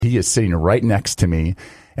he is sitting right next to me,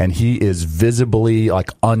 and he is visibly like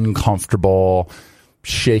uncomfortable,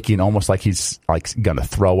 shaking, almost like he's like gonna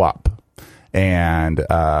throw up. And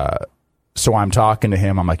so I'm talking to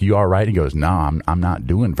him. I'm like, "You all right?" He goes, "No, I'm not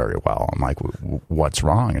doing very well." I'm like, "What's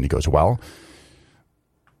wrong?" And he goes, "Well,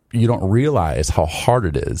 you don't realize how hard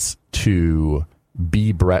it is to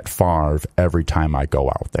be Brett Favre every time I go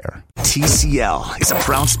out there." TCL is a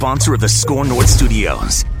proud sponsor of the Score North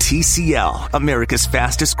Studios. TCL, America's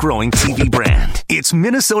fastest growing TV brand. It's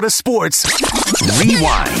Minnesota Sports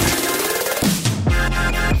Rewind.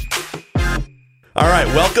 All right,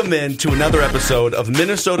 welcome in to another episode of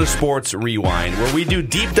Minnesota Sports Rewind, where we do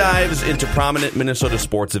deep dives into prominent Minnesota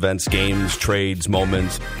sports events, games, trades,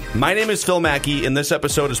 moments. My name is Phil Mackey, and this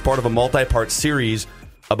episode is part of a multi-part series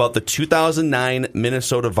about the 2009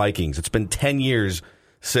 Minnesota Vikings. It's been 10 years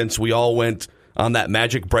since we all went on that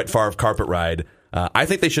magic Brett Favre carpet ride. I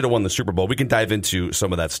think they should have won the Super Bowl. We can dive into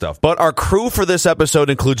some of that stuff. But our crew for this episode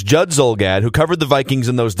includes Judd Zulgad, who covered the Vikings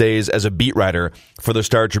in those days as a beat writer for the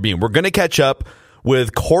Star-Tribune. We're going to catch up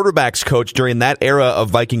with quarterbacks coach during that era of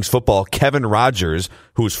Vikings football, Kevin Rogers,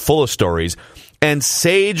 who's full of stories, and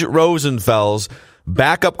Sage Rosenfels,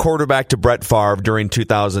 backup quarterback to Brett Favre during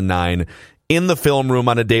 2009, in the film room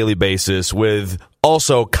on a daily basis with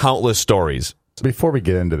also countless stories. Before we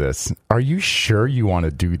get into this, are you sure you want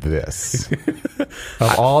to do this?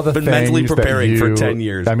 Of all the I've been things mentally preparing for 10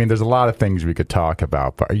 years. I mean, there's a lot of things we could talk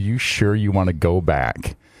about, but are you sure you want to go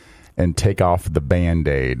back and take off the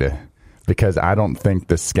Band-Aid? Because I don't think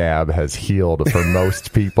the scab has healed for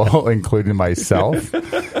most people, including myself.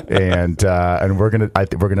 And we're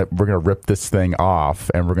gonna rip this thing off,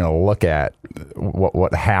 and we're gonna look at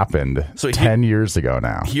what happened 10 years ago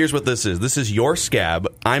now. Here's what this is. This is your scab.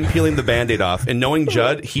 I'm peeling the Band-Aid off, and knowing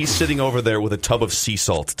Judd, he's sitting over there with a tub of sea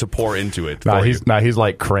salt to pour into it. He's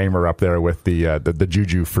like Kramer up there with the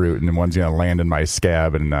juju fruit, and one's gonna land in my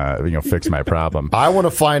scab and fix my problem. I want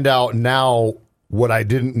to find out now what I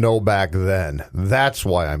didn't know back then. That's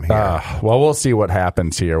why I'm here. Well, we'll see what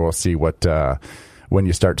happens here. We'll see what when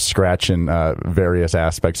you start scratching various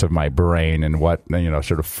aspects of my brain and what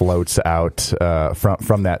sort of floats out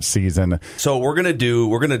from that season. So we're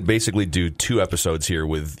gonna basically do 2 episodes here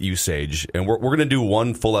with you, Sage, and we're gonna do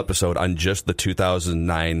one full episode on just the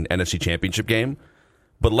 2009 NFC Championship game.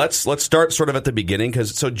 But let's start sort of at the beginning,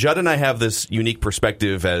 because Judd and I have this unique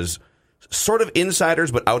perspective as sort of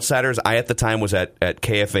insiders, but outsiders. I, at the time, was at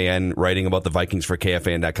KFAN writing about the Vikings for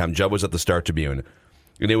KFAN.com. Judd was at the Star-Tribune.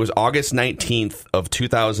 And it was August 19th of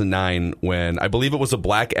 2009 when I believe it was a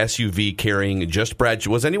black SUV carrying just Brad.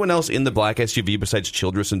 Was anyone else in the black SUV besides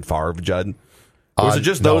Childress and Favre, Judd? Or was it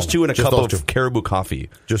just those two and a cup of Caribou coffee?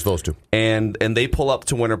 Just those two. And they pull up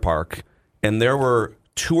to Winter Park, and there were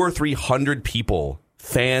 200 or 300 people,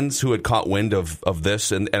 fans who had caught wind of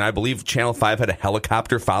this, and I believe Channel 5 had a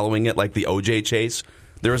helicopter following it, like the OJ chase.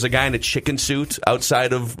 There was a guy in a chicken suit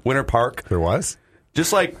outside of Winter Park. There was?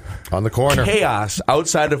 Just like on the corner. Chaos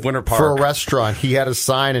outside of Winter Park. For a restaurant. He had a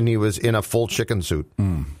sign, and he was in a full chicken suit.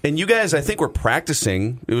 And you guys, I think, were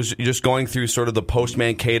practicing. It was just going through sort of the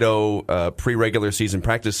post-Mankato pre-regular season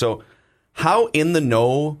practice. So how in the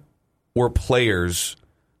know were players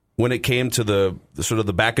when it came to the sort of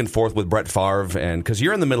the back and forth with Brett Favre, and because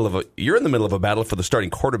you're in the middle of a battle for the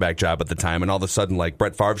starting quarterback job at the time, and all of a sudden, like,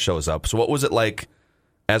 Brett Favre shows up. So what was it like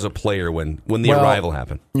as a player when the arrival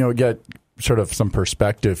happened? Get sort of some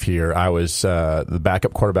perspective here. I was the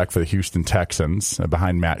backup quarterback for the Houston Texans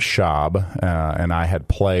behind Matt Schaub, and I had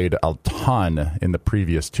played a ton in the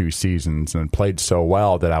previous 2 seasons and played so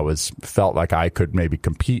well that I felt like I could maybe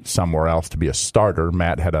compete somewhere else to be a starter.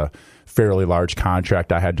 Matt had a fairly large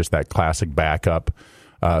contract. I had just that classic backup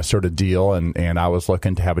sort of deal, and I was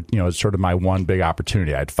looking to have sort of my one big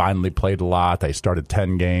opportunity. I'd finally played a lot. I started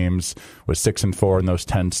 10 games, was 6-4 in those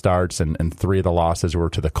 10 starts, and 3 of the losses were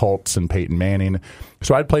to the Colts and Peyton Manning.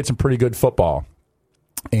 So I'd played some pretty good football,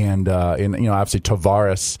 and obviously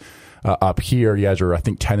Tavares up here. You guys were, I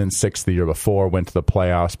think, 10-6 the year before, went to the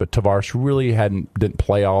playoffs, but Tavares really didn't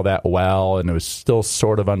play all that well, and it was still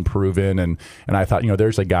sort of unproven. And I thought,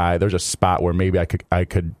 there's a spot where maybe I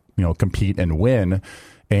could compete and win.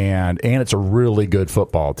 And it's a really good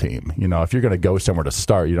football team. If you're going to go somewhere to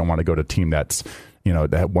start, you don't want to go to a team that's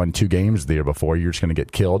that won 2 games the year before. You're just going to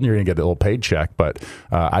get killed, and you're going to get a little paycheck. But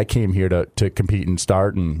I came here to compete and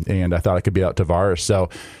start, and I thought I could beat out Tavares. So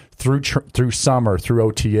through summer,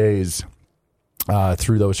 through OTAs,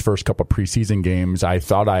 through those first couple of preseason games, I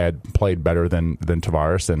thought I had played better than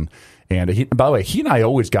Tavares. And he, by the way, he and I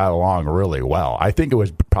always got along really well. I think it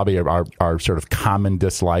was probably our sort of common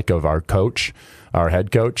dislike of our coach. our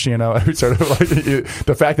head coach, sort of like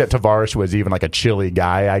the fact that Tavares was even like a chili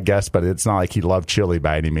guy, I guess, but it's not like he loved chili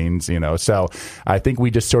by any means, So I think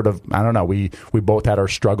we just sort of, I don't know, we both had our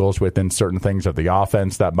struggles within certain things of the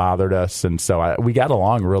offense that bothered us, and so we got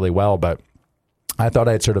along really well, but I thought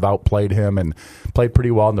I had sort of outplayed him and played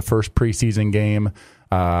pretty well in the first preseason game.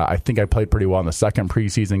 I think I played pretty well in the second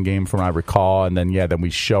preseason game, from what I recall, and then we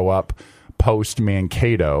show up post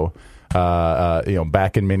Mankato.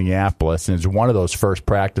 Back in Minneapolis, and it's one of those first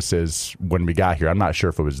practices when we got here. I'm not sure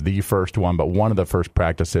if it was the first one, but one of the first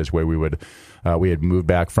practices where we had moved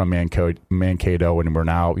back from Mankato, and we're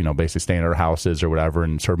now, basically staying at our houses or whatever,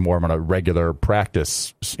 and sort of more on a regular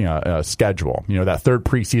practice, schedule. That third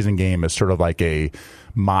preseason game is sort of like a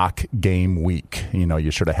mock game week.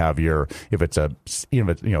 You sort of have if it's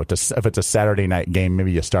a Saturday night game,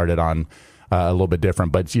 maybe you start it on a little bit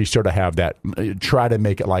different, but you sort of have that, try to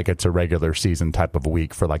make it like it's a regular season type of a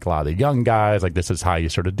week for like a lot of the young guys. Like, this is how you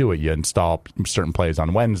sort of do it. You install certain plays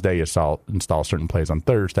on Wednesday, you install certain plays on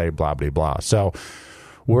Thursday, blah, blah, blah. So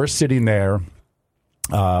we're sitting there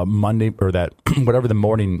Monday, or that,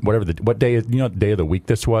 what day is, what day of the week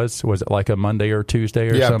this was? Was it like a Monday or Tuesday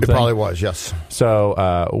or something? Yeah, it probably was, yes.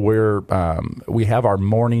 So we have our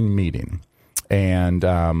morning meeting, and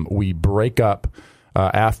we break up.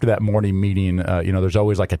 After that morning meeting, there's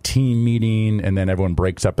always like a team meeting, and then everyone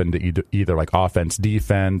breaks up into either like offense,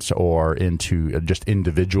 defense, or into just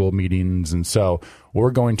individual meetings. And so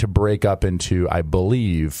we're going to break up into, I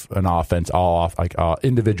believe, an offense,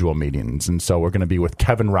 individual meetings. And so we're going to be with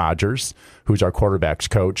Kevin Rogers, who's our quarterback's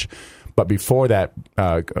coach. But before that,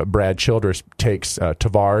 Brad Childress takes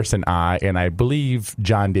Tavares and I believe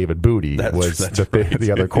John David Booty was the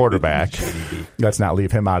other quarterback. Let's not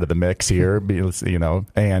leave him out of the mix here,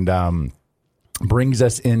 and brings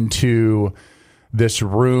us into this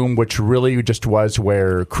room, which really just was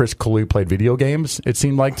where Chris Kalu played video games, it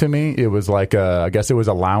seemed like to me. It was like I guess it was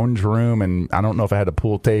a lounge room, and I don't know if it had a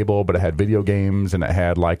pool table, but it had video games, and it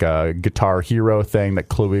had like a Guitar Hero thing that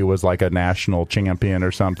Kluwe was like a national champion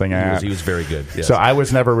or something at. He was very good. Yes. So I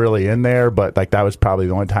was never really in there, but like that was probably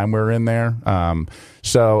the only time we were in there. And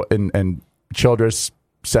Childress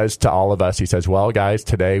says to all of us, he says, "Well, guys,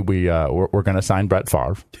 today we're going to sign Brett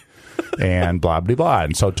Favre." And blah blah blah,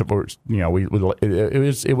 and so it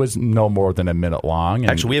was no more than a minute long. And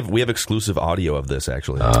actually, we have exclusive audio of this.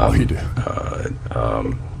 Actually, you do.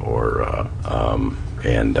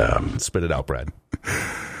 Spit it out, Brad.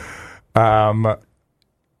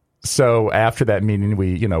 So after that meeting,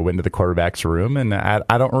 we went to the quarterback's room, and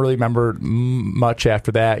I don't really remember much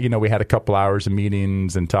after that. We had a couple hours of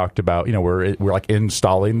meetings and talked about we're like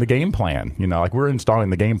installing the game plan. We're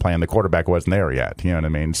installing the game plan. The quarterback wasn't there yet. You know what I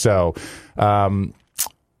mean? So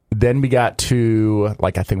then we got to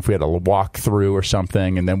I think we had a walk through or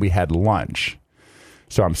something, and then we had lunch.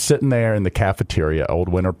 So I'm sitting there in the cafeteria, Old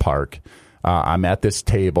Winter Park. I'm at this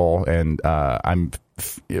table, and I'm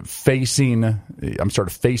facing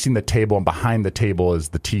the table, and behind the table is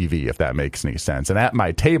the TV, if that makes any sense. And at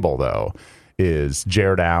my table, though, is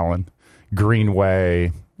Jared Allen,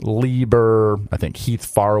 Greenway, Lieber, I think Heath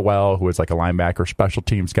Farwell, who was like a linebacker special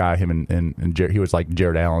teams guy. Him and he was like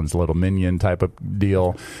Jared Allen's little minion type of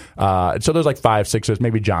deal. So there's like 5, 6,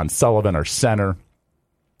 maybe John Sullivan, our center.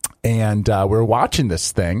 And we're watching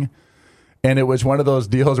this thing. And it was one of those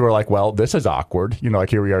deals where, like, well, this is awkward.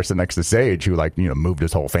 Here we are sitting next to Sage, who, moved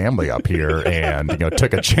his whole family up here and,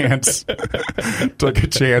 took a chance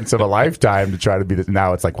of a lifetime to try to be this.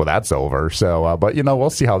 Now it's like, well, that's over. So, but, we'll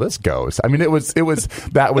see how this goes. I mean, it wasn't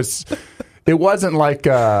like,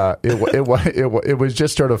 it was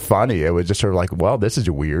just sort of funny. It was just sort of like, well, this is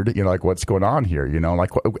weird. What's going on here?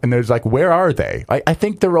 And there's like, where are they? I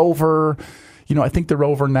think they're over. I think they're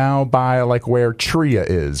over now by like where Tria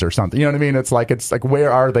is or something. You know what I mean? It's like where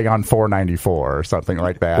are they on 494 or something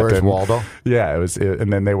like that? Where's Waldo? Yeah,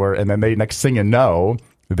 and then they next thing you know,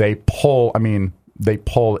 they pull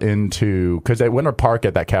into, because at Winter Park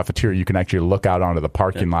at that cafeteria, you can actually look out onto the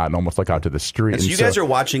parking lot and almost look out to the street. And so you guys are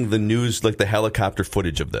watching the news, like the helicopter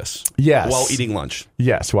footage of this, yes, while eating lunch.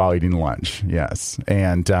 Yes, while eating lunch. Yes,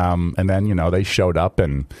 and then they showed up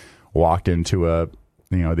and walked into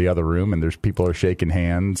the other room, and there's people are shaking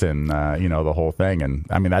hands and, the whole thing. And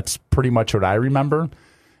I mean, that's pretty much what I remember.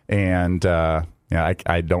 And, I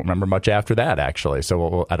don't remember much after that, actually.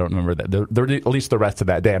 So I don't remember that. At least the rest of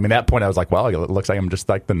that day. I mean, at that point, I was like, well, it looks like I'm just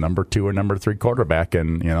like the number 2 or number 3 quarterback.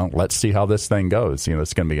 And, let's see how this thing goes.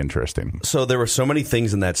 It's going to be interesting. So there were so many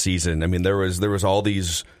things in that season. I mean, there was all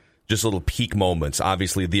these just little peak moments.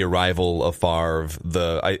 Obviously, the arrival of Favre,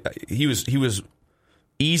 he was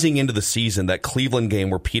easing into the season, that Cleveland game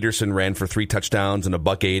where Peterson ran for 3 touchdowns and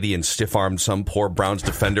 $180 and stiff-armed some poor Browns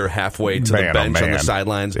defender halfway to the bench on the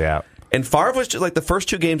sidelines. Yeah. And Favre was just like the first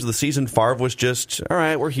 2 games of the season. Favre was just, all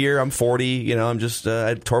right, we're here. I'm 40. I'm just,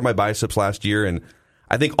 I tore my biceps last year. And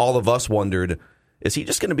I think all of us wondered, is he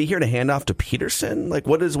just going to be here to hand off to Peterson? Like,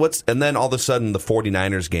 and then all of a sudden the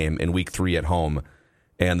 49ers game in week 3 at home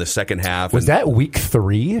and the second half. Was that week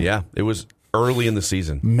 3? Yeah, it was early in the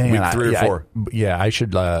season. Man, week 3 or 4. I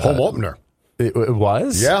should. Home opener. It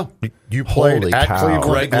was? Yeah. You played Holy at cow. Cleveland,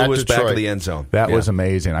 Greg at Lewis Detroit. back of the end zone. That was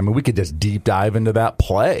amazing. I mean, we could just deep dive into that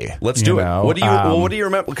play. Let's do it. What do you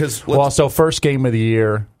remember? Because so first game of the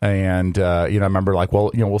year, and I remember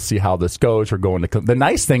we'll see how this goes. We're going to. The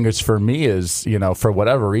nice thing is for me is for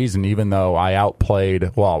whatever reason, even though I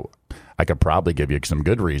outplayed, I could probably give you some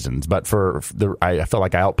good reasons, but I felt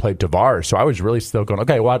like I outplayed Tavares, so I was really still going,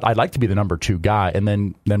 okay, well, I'd like to be the number 2 guy, and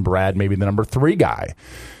then Brad maybe the number 3 guy.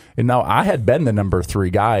 And now I had been the number 3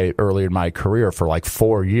 guy earlier in my career for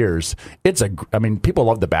 4 years. People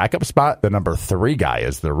love the backup spot. The number 3 guy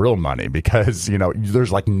is the real money because,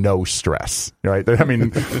 there's no stress, right? I mean,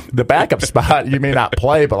 the backup spot, you may not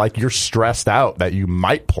play, but you're stressed out that you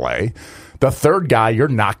might play. The 3rd guy, you're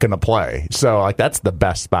not going to play. So, that's the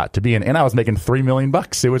best spot to be in. And I was making $3 million.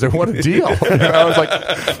 It was what a deal. I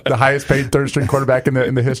was the highest paid 3rd-string quarterback in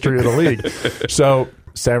the history of the league. So,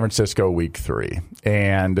 San Francisco week 3.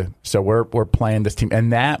 And so we're playing this team.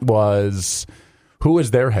 And that was, who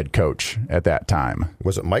was their head coach at that time?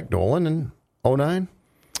 Was it Mike Nolan in 2009?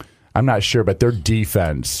 I'm not sure, but their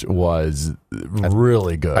defense was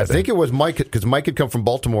really good. I think it was Mike, because Mike had come from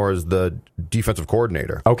Baltimore as the defensive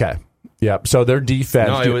coordinator. Okay. Yep. So their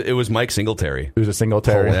defense. No, it was Mike Singletary. It was a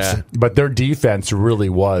Singletary. Yeah. But their defense really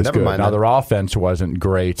was Never good. mind Now, that. their offense wasn't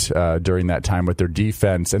great during that time with their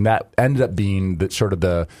defense, and that ended up being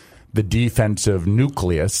the defensive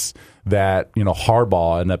nucleus that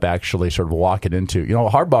Harbaugh ended up actually sort of walking into.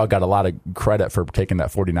 Harbaugh got a lot of credit for taking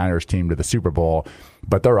that 49ers team to the Super Bowl,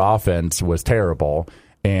 but their offense was terrible,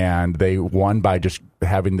 and they won by just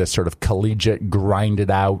having this sort of collegiate,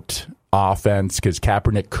 grinded out offense because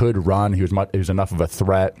Kaepernick could run. He was enough of a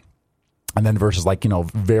threat. And then versus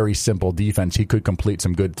very simple defense, he could complete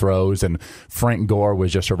some good throws. And Frank Gore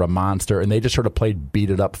was just sort of a monster. And they just sort of played beat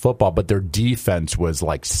it up football, but their defense was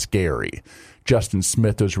scary. Justin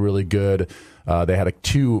Smith was really good. They had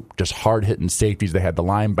 2 just hard hitting safeties. They had the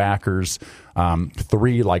linebackers,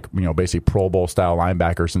 3 basically Pro Bowl style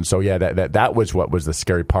linebackers. And so that was what was the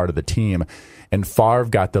scary part of the team. And Favre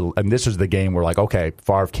and this is the game where okay,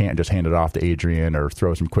 Favre can't just hand it off to Adrian or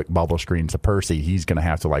throw some quick bubble screens to Percy. He's going to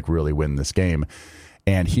have to really win this game.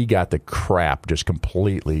 And he got the crap just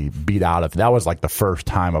completely beat out of. That was the first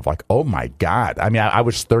time of oh my God. I mean, I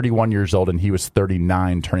was 31 years old and he was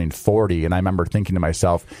 39 turning 40. And I remember thinking to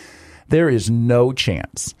myself, there is no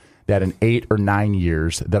chance that in 8 or 9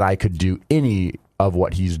 years that I could do any of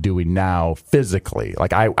what he's doing now physically.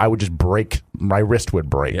 I would just break, my wrist would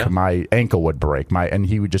break, my ankle would break, and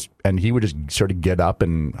he would just sort of get up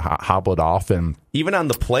and hobble it off. And even on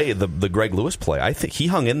the play, the Greg Lewis play, I think he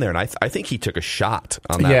hung in there, and I think he took a shot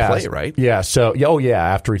on that play, right? Yeah. So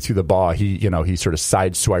after he threw the ball, he sort of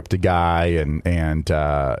sideswiped a guy, and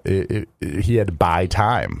he had to buy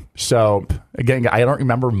time. So again, I don't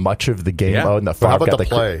remember much of the game. Yeah. And the how about the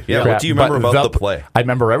play? Yeah. What do you remember about the play? I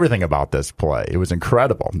remember everything about this play. It was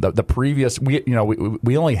incredible. The previous, we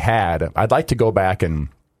only had. I'd like to go back, and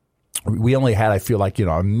we only had, I feel like,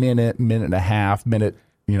 a minute and a half,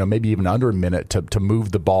 maybe even under a minute to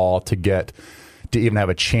move the ball to even have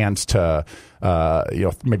a chance to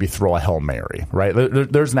maybe throw a Hail Mary, right?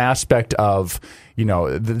 There's an aspect of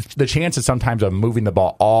the chances sometimes of moving the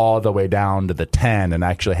ball all the way down to the 10 and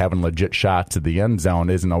actually having legit shots at the end zone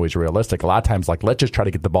isn't always realistic. A lot of times, let's just try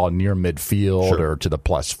to get the ball near midfield or to the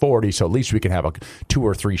plus 40, so at least we can have 2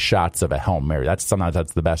 or 3 shots of a Hail Mary. Sometimes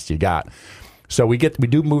that's the best you got. So we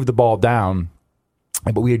do move the ball down,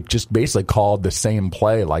 but we had just basically called the same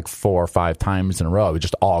play 4 or 5 times in a row. It was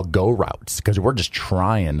just all go routes because we're just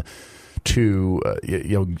trying to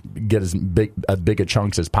get as big a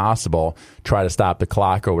chunks as possible, try to stop the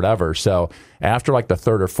clock or whatever. So after the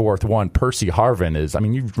 3rd or 4th one, Percy Harvin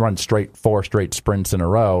you've run 4 straight sprints in a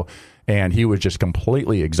row, and he was just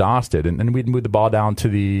completely exhausted. And then we'd move the ball down to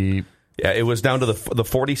the... Yeah, it was down to the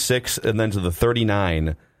 46 and then to the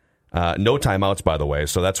 39. No timeouts, by the way,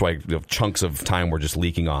 so that's why chunks of time were just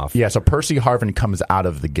leaking off. Yeah, so Percy Harvin comes out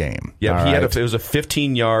of the game. Yeah, it was a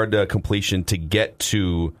 15-yard completion to get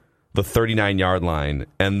to the 39-yard line,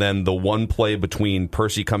 and then the one play between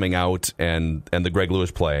Percy coming out and the Greg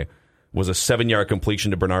Lewis play was a 7-yard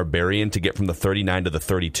completion to Bernard Berrien to get from the 39 to the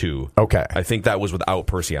 32. Okay. I think that was without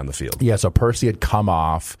Percy on the field. Yeah, so Percy had come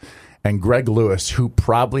off, and Greg Lewis, who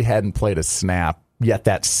probably hadn't played a snap yet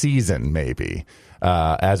that season, maybe,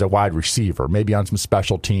 as a wide receiver, maybe on some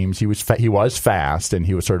special teams. He was fast, and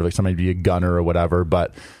he was sort of like somebody to be a gunner or whatever,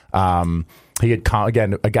 but he had come,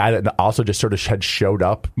 again, a guy that also just sort of had showed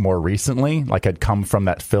up more recently, like had come from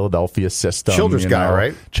that Philadelphia system. Childress guy,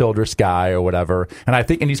 right? Childress guy or whatever. And I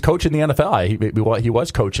think, and he's coaching the NFL. He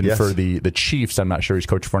was coaching for the Chiefs. I'm not sure he's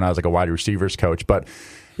coaching for now as like a wide receivers coach. But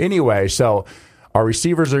anyway, so our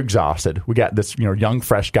receivers are exhausted. We got this, young,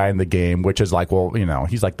 fresh guy in the game, which is like, well,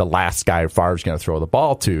 he's like the last guy Favre's going to throw the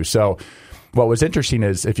ball to. So what was interesting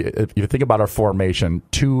is if you think about our formation,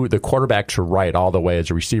 to the quarterback to right all the way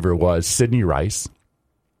as a receiver was Sidney Rice.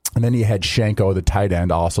 And then you had Shanko, the tight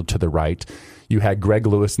end, also to the right. You had Greg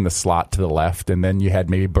Lewis in the slot to the left. And then you had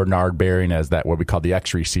maybe Bernard Berrien as that, what we call the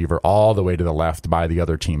X receiver, all the way to the left by the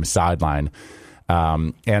other team's sideline.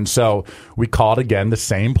 And so we called again the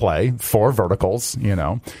same play, 4 verticals,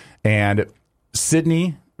 and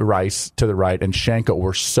Sidney Rice to the right and Shanko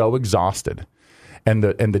were so exhausted. And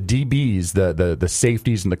the DBs, the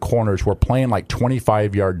safeties and the corners were playing like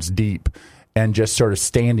 25 yards deep and just sort of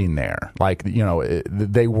standing there. Like,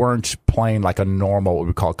 they weren't playing like a normal, what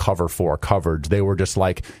we call cover 4 coverage. They were just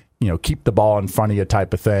like, keep the ball in front of you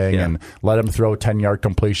type of thing and let them throw 10-yard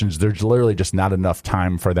completions. There's literally just not enough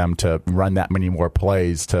time for them to run that many more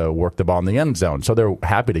plays to work the ball in the end zone. So they're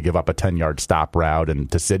happy to give up a 10-yard stop route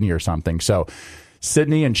and to Sidney or something. So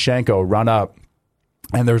Sidney and Shanko run up.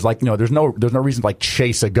 And there's like, there's no reason to like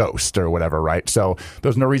chase a ghost or whatever, right? So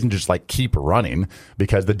there's no reason to just like keep running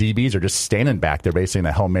because the DBs are just standing back. They're basically in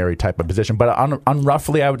a Hail Mary type of position. But on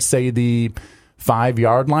roughly, I would say the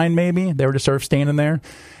 5-yard line, maybe they were just sort of standing there.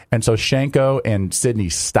 And so Shanko and Sidney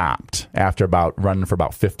stopped after running for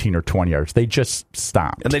about 15 or 20 yards. They just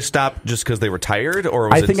stopped. And they stopped just because they were tired? Or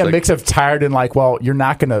was I think a mix of tired and like, well,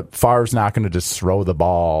 Favre's not going to just throw the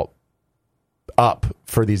ball up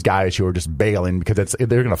for these guys who are just bailing because they're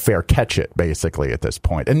going to fair catch it basically at this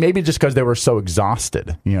point. And maybe just because they were so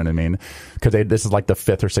exhausted, you know what I mean? Because this is like the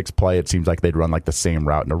 5th or 6th play. It seems like they'd run like the same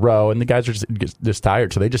route in a row and the guys are just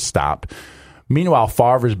tired. So they just stopped. Meanwhile,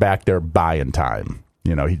 Favre's back there buying time.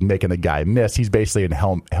 He's making the guy miss. He's basically in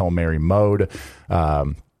Hail Mary mode.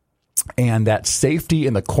 And that safety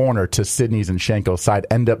in the corner to Sidney's and Shanko's side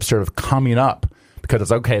end up sort of coming up because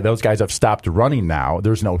it's okay. Those guys have stopped running now.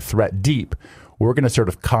 There's no threat deep. We're going to sort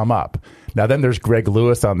of come up. Now, then there's Greg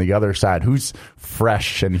Lewis on the other side who's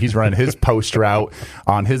fresh, and he's running his post route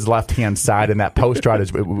on his left-hand side, and that post route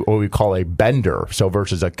is what we call a bender. So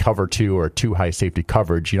versus a cover 2 or 2 high safety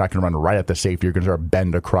coverage, you're not going to run right at the safety. You're going to sort of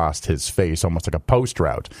bend across his face, almost like a post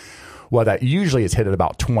route. Well, that usually is hit at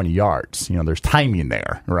about 20 yards. There's timing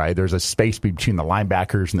there, right? There's a space between the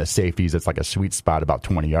linebackers and the safeties. It's like a sweet spot about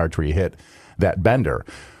 20 yards where you hit that bender.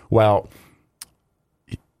 Well,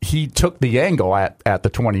 he took the angle at the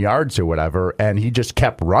 20 yards or whatever, and he just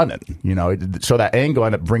kept running, So that angle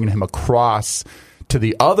ended up bringing him across to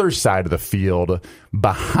the other side of the field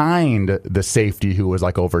behind the safety who was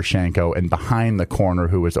like over Shanko and behind the corner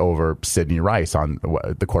who was over Sidney Rice on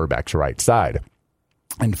the quarterback's right side.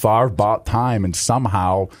 And Favre bought time and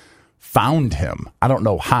somehow found him. I don't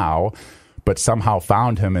know how, but somehow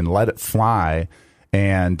found him and let it fly.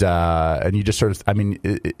 And you just sort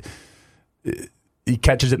of, he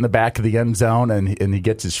catches it in the back of the end zone and he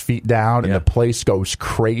gets his feet down and the place goes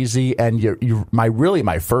crazy. And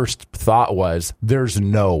my first thought was, there's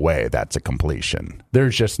no way that's a completion.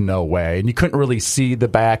 There's just no way. And you couldn't really see the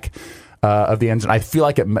back of the end zone. I feel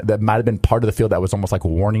like that might have been part of the field that was almost like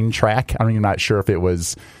warning track. I'm not sure if it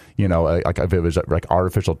was, like if it was like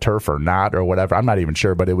artificial turf or not or whatever. I'm not even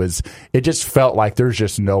sure, but it just felt like there's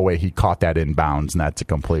just no way he caught that in bounds and that's a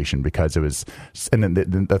completion because it was, and then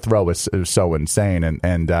the throw was so insane.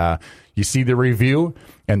 And you see the review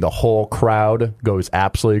and the whole crowd goes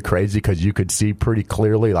absolutely crazy because you could see pretty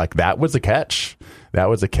clearly like that was a catch. That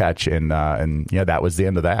was a catch. And that was the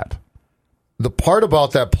end of that. The part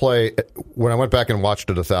about that play, when I went back and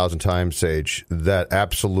watched it 1,000 times, Sage, that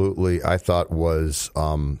absolutely I thought was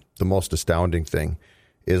the most astounding thing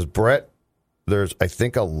is Brett, there's, I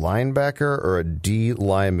think, a linebacker or a D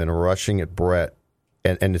lineman rushing at Brett,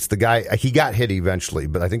 and it's the guy, he got hit eventually,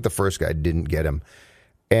 but I think the first guy didn't get him.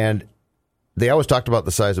 And they always talked about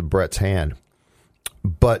the size of Brett's hand.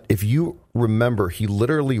 But if you remember, he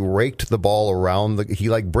literally raked the ball around. He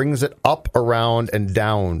brings it up, around, and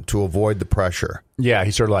down to avoid the pressure. Yeah, I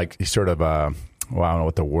don't know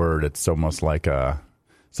what the word. It's almost like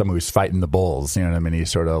someone who's fighting the bulls. You know what I mean? He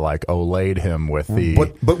sort of like olayed him with the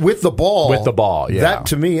but with the ball. With the ball, yeah. That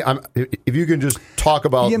to me, if you can just talk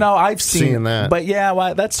about I've seen that. But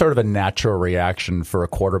that's sort of a natural reaction for a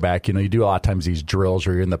quarterback. You do a lot of times these drills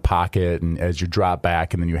where you're in the pocket and as you drop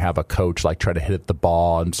back and then you have a coach like try to hit the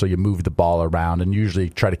ball, and so you move the ball around and usually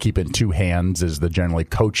try to keep it in two hands is the generally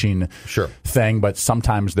coaching thing. But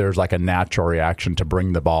sometimes there's like a natural reaction to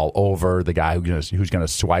bring the ball over the guy who's going to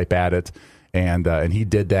swipe at it. And he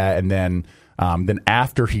did that, and then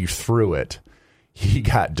after he threw it, he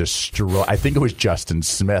got destroyed. I think it was Justin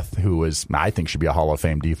Smith, who I think should be a Hall of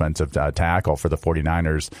Fame defensive tackle for the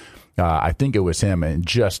 49ers. I think it was him, and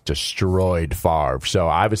just destroyed Favre. So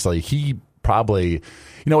obviously he probably,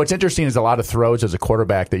 what's interesting is a lot of throws as a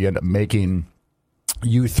quarterback that you end up making,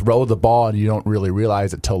 you throw the ball and you don't really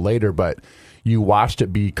realize it till later, but you watched it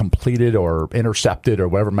be completed or intercepted or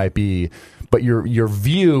whatever it might be, but your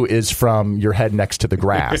view is from your head next to the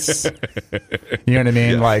grass. You know what I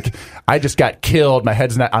mean? Yeah. Like, I just got killed. My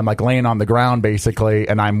head's not, I'm like laying on the ground basically,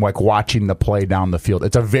 and I'm like watching the play down the field.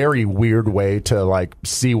 It's a very weird way to like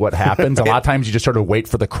see what happens. A lot of times you just sort of wait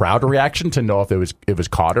for the crowd reaction to know if it was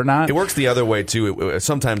caught or not. It works the other way too.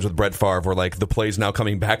 Sometimes with Brett Favre, where like the play's now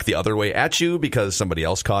coming back the other way at you because somebody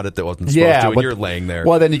else caught it that wasn't supposed to, and you're laying there.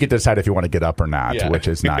 Well, then you get to decide if you want to get up or not, which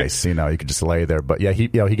is nice. You could just lay there. But yeah, he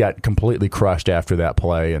got completely crushed after that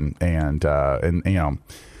play, and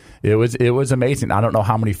it was amazing. I don't know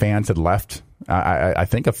how many fans had left. I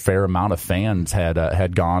think a fair amount of fans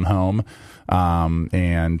had gone home,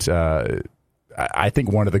 and I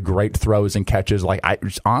think one of the great throws and catches,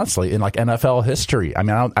 honestly, in like NFL history. I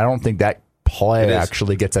mean, I don't think that play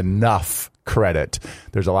actually gets enough credit.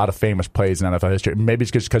 There's a lot of famous plays in NFL history. Maybe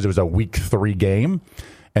it's just because it was a Week 3 game,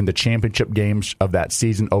 and the championship games of that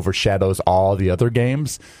season overshadows all the other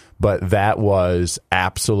games. But that was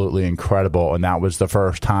absolutely incredible, and that was the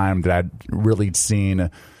first time that I'd really seen.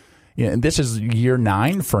 And this is year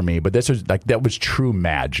 9 for me, but that was true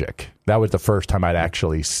magic. That was the first time I'd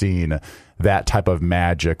actually seen that type of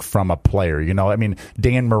magic from a player. I mean,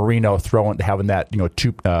 Dan Marino having that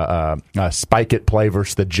spike it play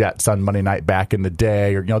versus the Jets on Monday night back in the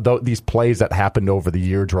day, or these plays that happened over the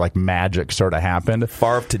years where like magic sort of happened.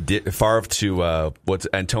 Favre to what's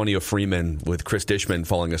Antonio Freeman with Chris Dishman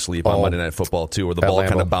falling asleep on Monday Night Football too, where the ball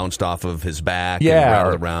kind of bounced off of his back and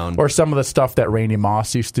rattled around. Or some of the stuff that Randy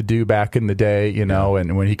Moss used to do back in the day,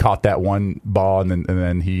 and when he caught that one ball and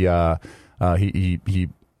then he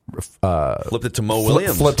flipped it to Mo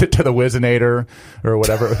Williams. Flipped it to the Wizinator or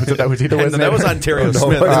whatever. Was he the Wizinator? That was Ontario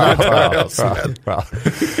Smith.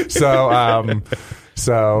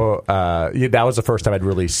 So that was the first time I'd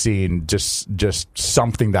really seen just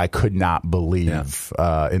something that I could not believe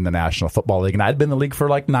in the National Football League, and I'd been in the league for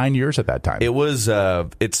like 9 years at that time. It was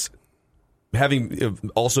it's having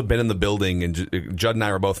also been in the building, and Judd and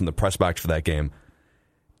I were both in the press box for that game.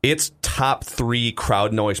 It's top 3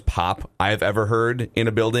 crowd noise pop I've ever heard in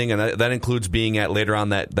a building, and that includes being at later on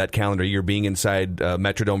that calendar year, being inside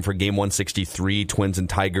Metrodome for Game 163, Twins and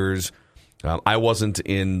Tigers. I wasn't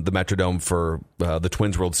in the Metrodome for the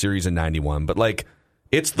Twins World Series in '91, but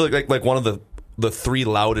it's like one of the 3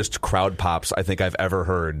 loudest crowd pops I think I've ever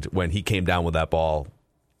heard when he came down with that ball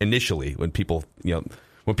initially. When people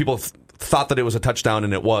thought that it was a touchdown,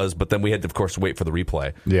 and it was, but then we had to, of course, wait for the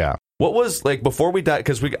replay. Yeah. What was, before we dive,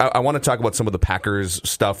 because I want to talk about some of the Packers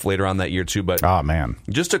stuff later on that year too, but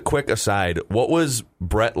just a quick aside, what was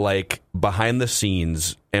Brett like behind the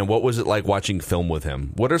scenes, and what was it like watching film with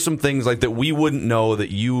him? What are some things like that we wouldn't know that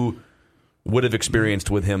you would have experienced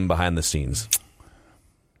with him behind the scenes?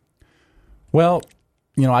 Well,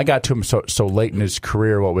 I got to him so late in his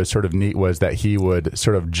career. What was sort of neat was that he would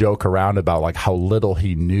sort of joke around about like how little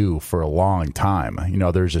he knew for a long time.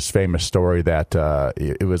 There's this famous story that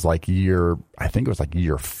it was like year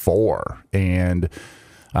 4, and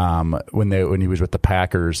when he was with the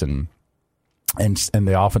Packers and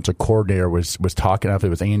the offensive coordinator was talking, if it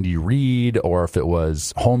was Andy Reid or if it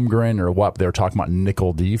was Holmgren or what, they were talking about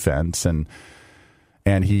nickel defense, and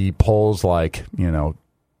he pulls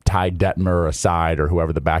Ty Detmer aside, or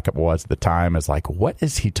whoever the backup was at the time, is like, what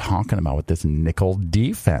is he talking about with this nickel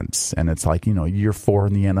defense? And it's like, year 4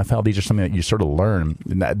 in the NFL, these are something that you sort of learn.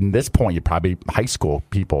 And at this point, you probably, high school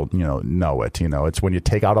people, know it. It's when you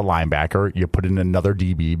take out a linebacker, you put in another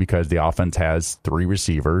DB because the offense has 3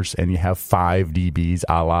 receivers, and you have 5 DBs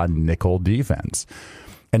a la nickel defense.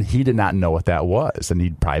 And he did not know what that was. And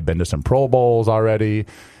he'd probably been to some Pro Bowls already.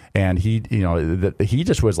 And he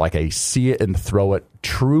just was like a see it and throw it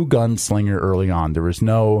true gunslinger early on. There was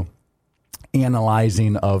no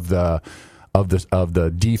analyzing of the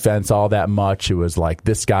the defense all that much. It was like,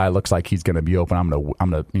 this guy looks like he's going to be open. I'm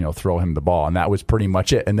gonna throw him the ball, and that was pretty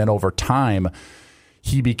much it. And then over time,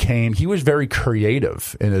 he was very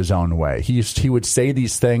creative in his own way. He would say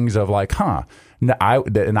these things of like, I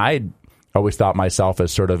always thought myself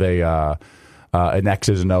as sort of an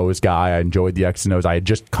X's and O's guy. I enjoyed the X's and O's. I had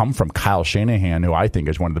just come from Kyle Shanahan, who I think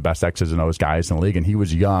is one of the best X's and O's guys in the league, and he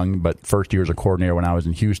was young, but first year as a coordinator when I was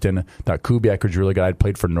in Houston. Thought Kubiak was really good. I'd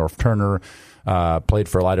played for North Turner, played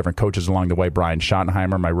for a lot of different coaches along the way. Brian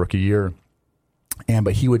Schottenheimer, my rookie year.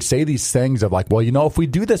 But he would say these things of like, well, if we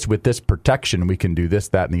do this with this protection, we can do this,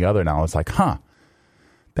 that, and the other. And I was like,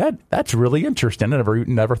 that's really interesting. I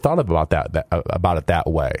never thought about it that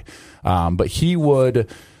way. But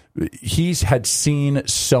he's had seen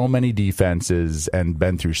so many defenses and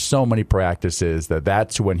been through so many practices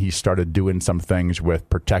that's when he started doing some things with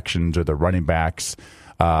protections or the running backs.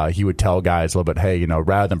 He would tell guys a little bit, hey,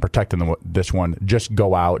 rather than protecting this one, just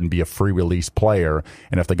go out and be a free release player.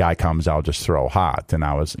 And if the guy comes, I'll just throw hot. And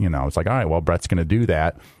I was, it's like, all right, well, Brett's going to do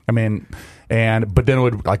that. I mean, but then it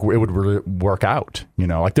would really work out.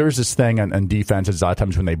 Like there's this thing on defenses a lot of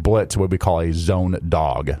times when they blitz, what we call a zone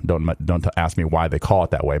dog. Don't ask me why they call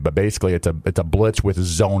it that way, but basically it's a blitz with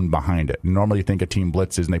zone behind it. Normally you think a team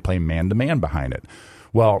blitzes and they play man to man behind it.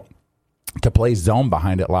 Well, to play zone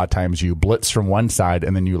behind it, a lot of times you blitz from one side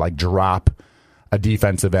and then you drop a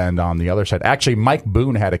defensive end on the other side. Actually, Mike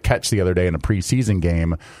Boone had a catch the other day in a preseason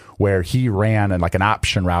game where he ran an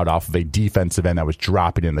option route off of a defensive end that was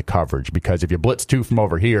dropping in the coverage, because if you blitz two from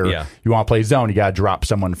over here, you want to play zone, you got to drop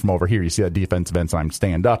someone from over here. You see that defensive end sign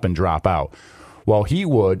stand up and drop out. Well, he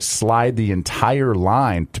would slide the entire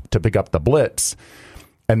line to pick up the blitz.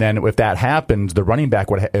 And then if that happens, the running back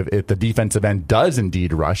would, if the defensive end does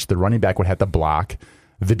indeed rush, the running back would have to block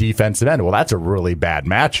the defensive end. Well, that's a really bad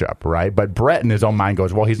matchup, right? But Brett in his own mind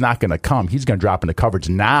goes, well, he's not going to come. He's going to drop into coverage.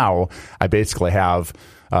 Now I basically have,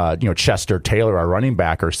 Chester Taylor, our running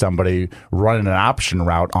back, or somebody running an option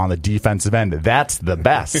route on the defensive end. That's the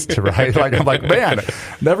best, right? I'm like, man,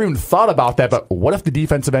 never even thought about that. But what if the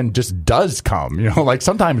defensive end just does come?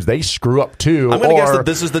 Sometimes they screw up too. I'm going to guess that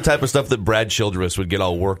this is the type of stuff that Brad Childress would get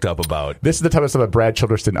all worked up about. This is the type of stuff that Brad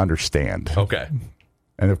Childress didn't understand. Okay.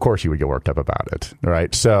 And of course, he would get worked up about it,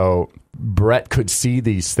 right? So Brett could see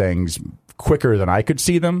these things quicker than I could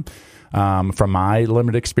see them. From my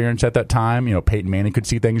limited experience at that time, Peyton Manning could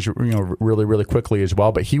see things, really, really quickly as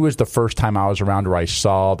well. But he was the first time I was around where I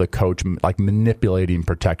saw the coach manipulating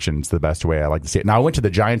protections the best way I like to see it. Now I went to the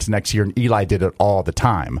Giants next year, and Eli did it all the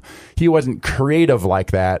time. He wasn't creative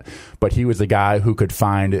like that, but he was the guy who could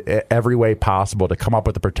find every way possible to come up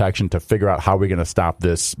with the protection to figure out how we're going to stop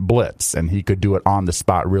this blitz, and he could do it on the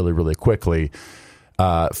spot really, really quickly.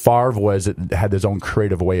 Favre had his own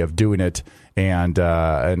creative way of doing it, and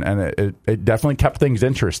it definitely kept things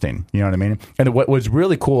interesting. You know what I mean? And what was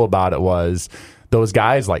really cool about it was those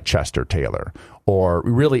guys like Chester Taylor or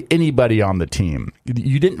really anybody on the team,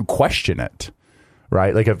 you didn't question it,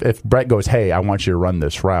 right? Like if Brett goes, hey, I want you to run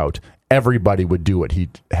this route, everybody would do what he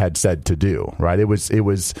had said to do, right? It was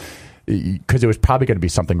because it was probably going to be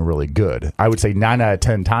something really good. I would say 9 out of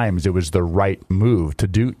 10 times it was the right move to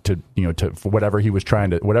do for whatever he was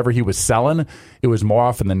whatever he was selling. It was more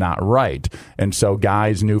often than not right, and so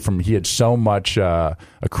guys knew he had so much a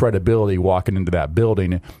credibility walking into that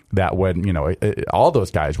building that when all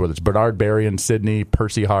those guys, whether it's Bernard Berrien, Sidney,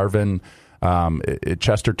 Percy Harvin,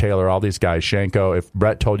 Chester Taylor, all these guys, Shanko, if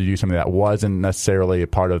Brett told you to do something that wasn't necessarily a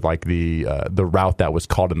part of the route that was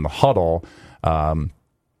called in the huddle.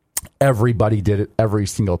 Everybody did it every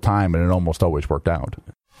single time, and it almost always worked out.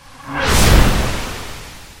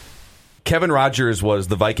 Kevin Rogers was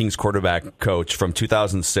the Vikings quarterback coach from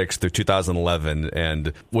 2006 through 2011,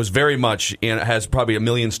 and was very much has probably a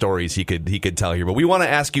million stories he could tell here. But we want to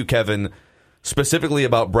ask you, Kevin, specifically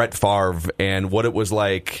about Brett Favre and what it was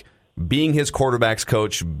like being his quarterback's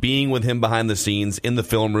coach, being with him behind the scenes in the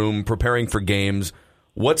film room, preparing for games.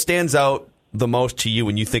 What stands out the most to you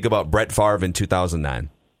when you think about Brett Favre in 2009?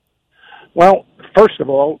 Well, first of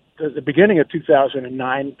all, at the beginning of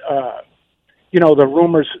 2009, the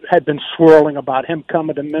rumors had been swirling about him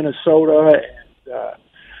coming to Minnesota,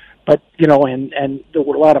 but there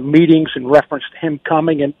were a lot of meetings in reference to him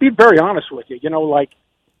coming. And be very honest with you,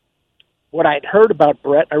 what I'd heard about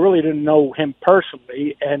Brett, I really didn't know him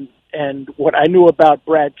personally, and what I knew about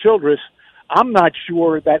Brad Childress, I'm not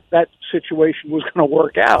sure that situation was going to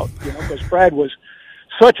work out, because Brad was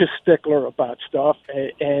such a stickler about stuff,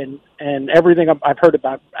 and everything I heard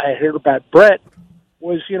about Brett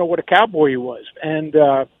was, what a cowboy he was. And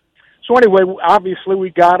so anyway, obviously we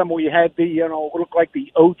got him. We had the, it looked like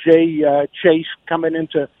the O.J. chase coming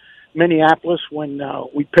into Minneapolis when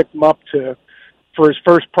we picked him up for his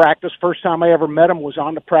first practice. First time I ever met him was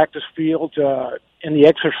on the practice field in the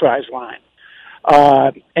exercise line.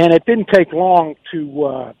 And it didn't take long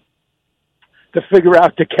to figure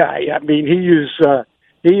out the guy. I mean, he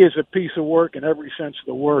is a piece of work in every sense of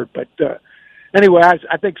the word. But anyway,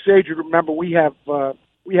 I think Sage would remember we had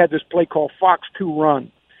this play called Fox 2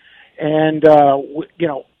 Run, and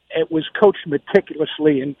it was coached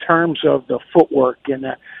meticulously in terms of the footwork, and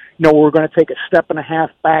we're going to take a step and a half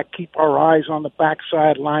back, keep our eyes on the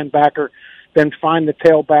backside linebacker, then find the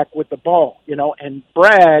tailback with the ball. And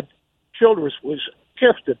Brad Childress was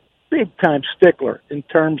just a big-time stickler in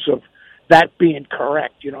terms of that being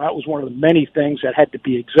correct. That was one of the many things that had to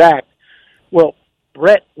be exact. Well,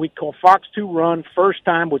 Brett, we call Fox 2 Run. First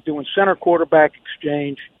time we're doing center quarterback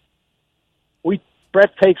exchange.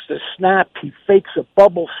 Brett takes the snap. He fakes a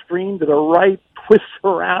bubble screen to the right, twists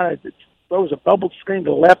around, throws a bubble screen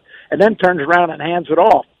to the left, and then turns around and hands it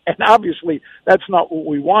off. And obviously, that's not what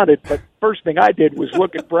we wanted. But first thing I did was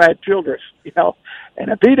look at Brad Childress, and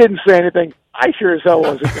if he didn't say anything, I sure as hell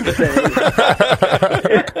wasn't going to say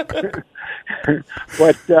anything.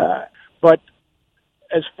 But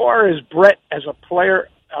as far as Brett as a player,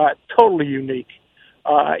 totally unique.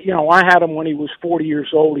 I had him when he was 40 years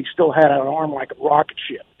old. He still had an arm like a rocket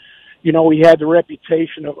ship. He had the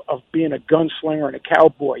reputation of being a gunslinger and a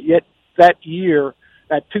cowboy. Yet that year,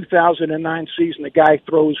 that 2009 season, the guy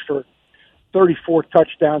throws for 34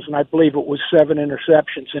 touchdowns, and I believe it was 7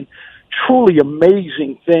 interceptions. And truly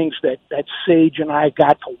amazing things that Sage and I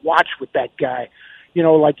got to watch with that guy.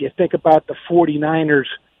 Like you think about the 49ers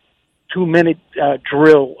 2-minute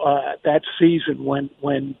drill that season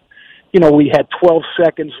when we had 12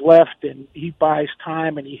 seconds left, and he buys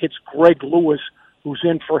time, and he hits Greg Lewis, who's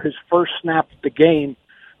in for his first snap of the game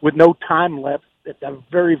with no time left at the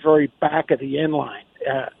very, very back of the end line.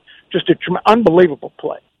 Just an unbelievable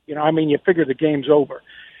play. You figure the game's over.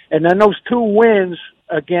 And then those 2 wins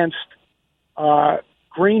against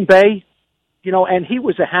Green Bay, and he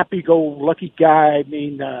was a happy-go-lucky guy. I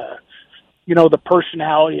mean, the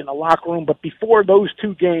personality in the locker room. But before those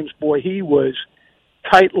 2 games, boy, he was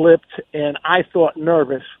tight-lipped and I thought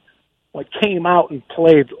nervous, but came out and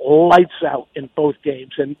played lights out in both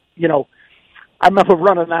games. And, I remember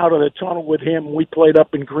running out of the tunnel with him. We played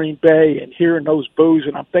up in Green Bay and hearing those boos,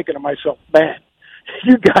 and I'm thinking to myself, man,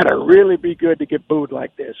 you got to really be good to get booed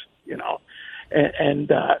like this, And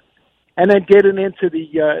then getting into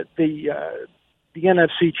the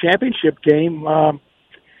NFC Championship game,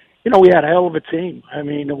 we had a hell of a team. I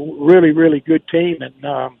mean, a really, really good team, and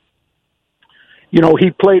he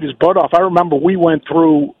played his butt off. I remember we went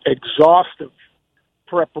through exhaustive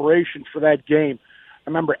preparation for that game. I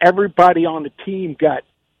remember everybody on the team got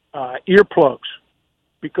earplugs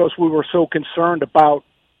because we were so concerned about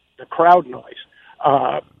the crowd noise.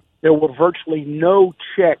 There were virtually no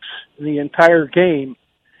checks in the entire game,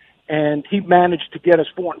 and he managed to get us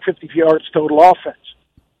 450 yards total offense.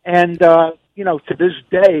 And, to this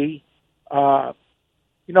day,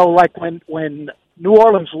 like when New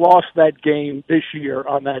Orleans lost that game this year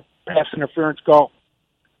on that pass interference call,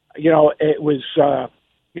 it was,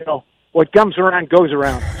 what comes around goes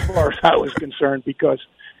around as far as I was concerned, because,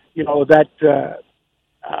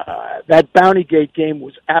 that Bounty Gate game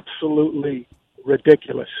was absolutely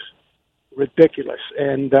ridiculous.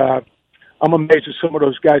 And I'm amazed that some of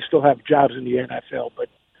those guys still have jobs in the NFL. But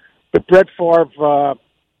Brett Favre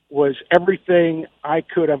was everything I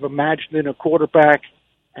could have imagined in a quarterback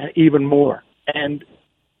and even more. And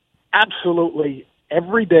absolutely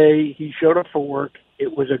every day he showed up for work,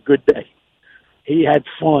 it was a good day. He had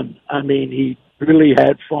fun. I mean, he really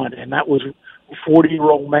had fun. And that was a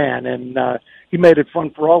 40-year-old man, and he made it fun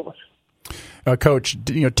for all of us. Coach,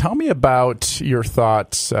 tell me about your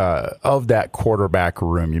thoughts of that quarterback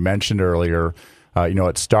room. You mentioned earlier,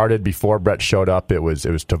 it started before Brett showed up. It was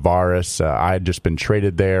Tavares. I had just been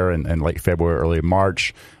traded there in late February, early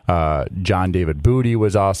March. John David Booty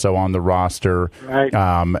was also on the roster. Right.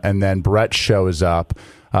 And then Brett shows up.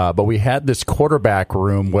 But we had this quarterback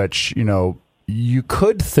room, which, you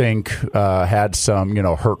could think had some,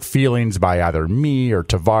 hurt feelings by either me or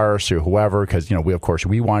Tavares or whoever, because,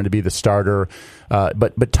 we wanted to be the starter.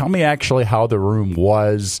 But tell me actually how the room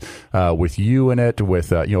was with you in it,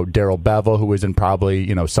 with, Darrell Bevel, who was in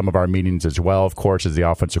probably, some of our meetings as well, of course, as the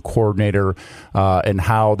offensive coordinator, and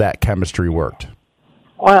how that chemistry worked.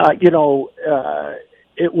 Well,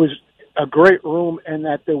 it was a great room in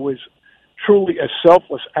that there was truly a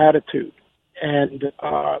selfless attitude. And,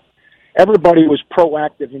 everybody was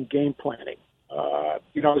proactive in game planning,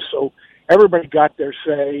 so everybody got their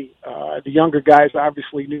say. The younger guys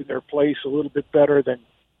obviously knew their place a little bit better than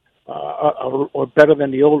or better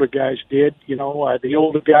than the older guys did. The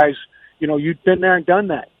older guys, you'd been there and done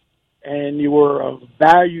that, and you were a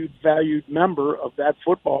valued member of that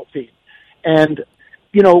football team. And,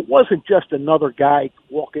 it wasn't just another guy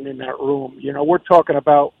walking in that room. We're talking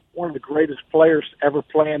about one of the greatest players to ever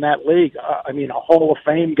play in that league. A Hall of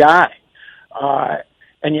Fame guy.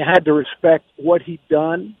 And you had to respect what he'd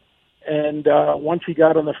done. And once he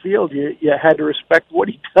got on the field, you had to respect what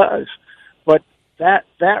he does. But that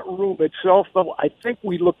room itself, though, I think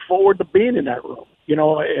we look forward to being in that room.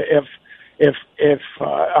 If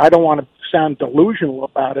I don't want to sound delusional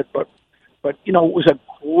about it, but it was a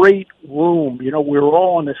great room. We were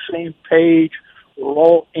all on the same page. We were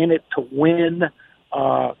all in it to win.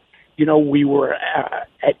 We were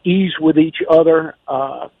at ease with each other.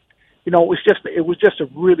 It was just a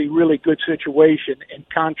really, really good situation in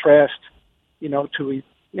contrast, to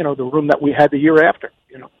the room that we had the year after.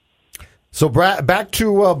 So back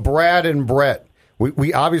to Brad and Brett.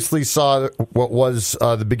 We obviously saw what was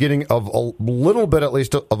the beginning of a little bit, at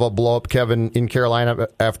least, of a blow-up, Kevin, in Carolina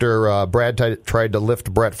after Brad tried to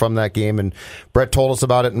lift Brett from that game, and Brett told us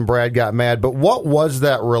about it, and Brad got mad. But what was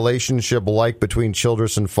that relationship like between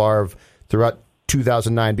Childress and Favre throughout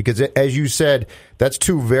 2009? Because, as you said, that's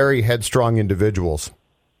two very headstrong individuals.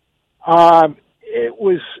 It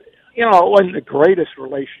was, it wasn't the greatest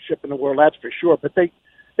relationship in the world, that's for sure, but they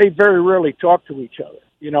very rarely talked to each other.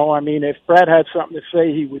 If Brad had something to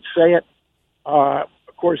say, he would say it. Of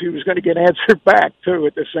course, he was going to get answered back, too,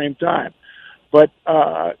 at the same time. But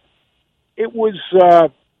it was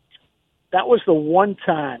that was the one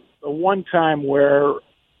time where,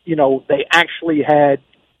 they actually had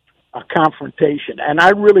a confrontation. And I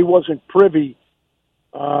really wasn't privy,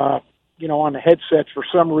 on the headsets for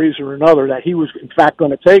some reason or another that he was, in fact,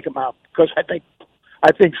 going to take him out. Because I think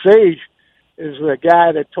Sage is the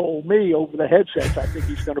guy that told me over the headsets, I think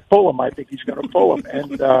he's going to pull him. And,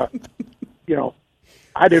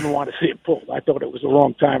 I didn't want to see it pulled. I thought it was the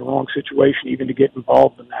wrong time, wrong situation even to get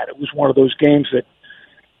involved in that. It was one of those games that,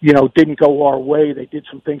 didn't go our way. They did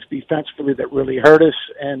some things defensively that really hurt us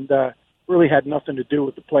and really had nothing to do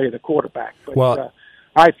with the play of the quarterback. But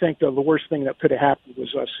I think the worst thing that could have happened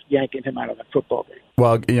was us yanking him out of the football game.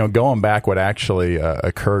 Well, going back, what actually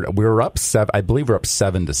occurred, we were up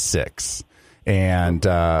 7-6. And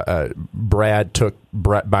Brad took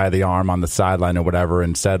Brett by the arm on the sideline or whatever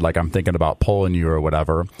and said, I'm thinking about pulling you or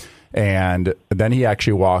whatever. And then he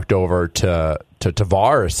actually walked over to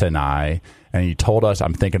Tavares and I, and he told us,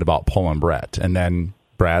 I'm thinking about pulling Brett. And then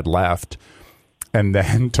Brad left. And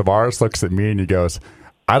then Tavares looks at me and he goes,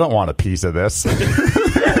 I don't want a piece of this. This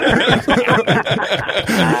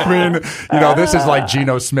is like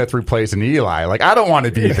Geno Smith replacing Eli. I don't want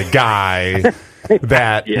to be the guy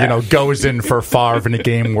that, goes in for Favre in a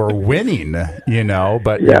game we're winning,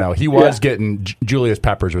 But, he was getting – Julius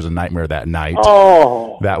Peppers was a nightmare that night.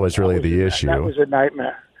 Oh. That was really the issue. That was a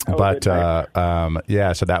nightmare. So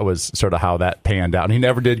that was sort of how that panned out. And he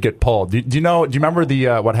never did get pulled. Do you remember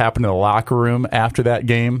what happened in the locker room after that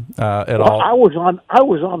game at all? I was on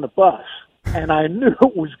the bus, and I knew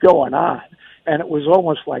it was going on. And it was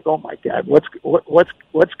almost like, oh, my God, what's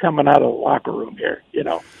coming out of the locker room here,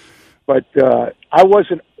 But I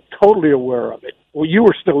wasn't totally aware of it. Well, you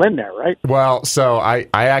were still in there, right? Well, so I'm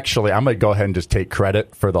going to go ahead and just take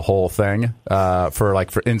credit for the whole thing,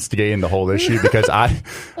 for instigating the whole issue, because I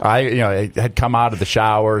had come out of the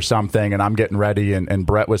shower or something, and I'm getting ready, and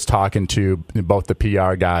Brett was talking to both the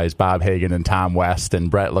PR guys, Bob Hagan and Tom West,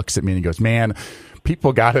 and Brett looks at me and he goes, man,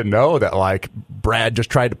 people got to know that, Brad just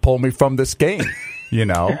tried to pull me from this game,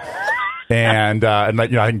 And I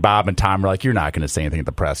think Bob and Tom were like, you're not going to say anything at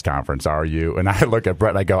the press conference, are you? And I look at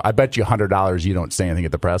Brett and I go, I bet you $100 you don't say anything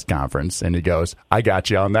at the press conference. And he goes, I got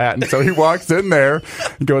you on that. And so he walks in there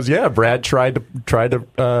and goes, yeah, Brad tried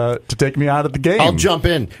to take me out of the game. I'll jump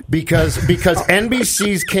in because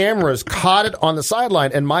NBC's cameras caught it on the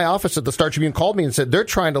sideline, and my office at the Star Tribune called me and said, they're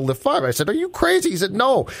trying to lift Favre. I said, are you crazy? He said,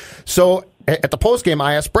 no. So at the postgame,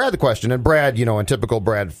 I asked Brad the question, and Brad, in typical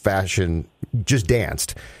Brad fashion, just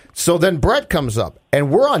danced. So then Brett comes up,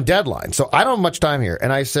 and we're on deadline, so I don't have much time here.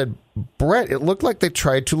 And I said, Brett, it looked like they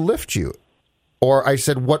tried to lift you. Or I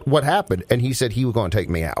said, what happened? And he said he was going to take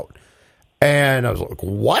me out. And I was like,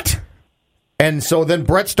 what? And so then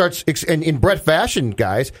Brett starts, and in Brett fashion,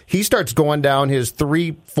 guys, he starts going down his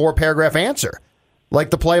 3-4 paragraph answer, like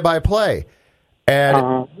the play-by-play.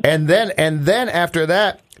 And then after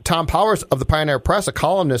that, Tom Powers of the Pioneer Press, a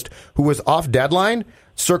columnist who was off deadline,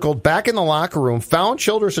 circled back in the locker room, found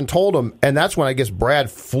Childress and told him, and that's when I guess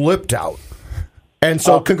Brad flipped out. And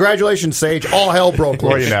so, congratulations, Sage. All hell broke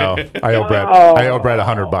loose. Well, I owe Brett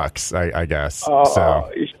 $100, I guess.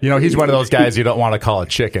 So He's one of those guys you don't want to call a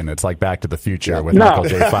chicken. It's like Back to the Future with No. Michael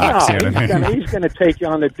J. Fox. No, he's going to take you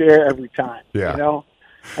on the dare every time. Yeah.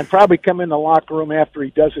 And probably come in the locker room after he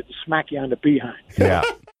does it and smack you on the behind. Yeah.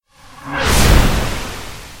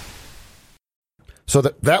 So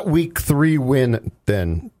that week 3 win,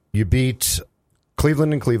 then you beat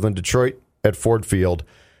Cleveland in Cleveland, Detroit at Ford Field,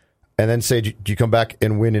 and then say you come back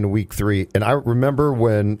and win in week 3. And I remember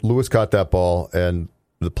when Lewis caught that ball and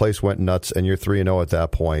the place went nuts, and you're 3-0 at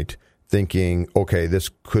that point, thinking, okay,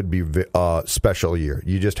 this could be a special year.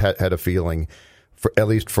 You just had a feeling, at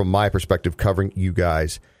least from my perspective, covering you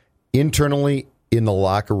guys internally in the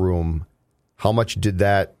locker room. How much did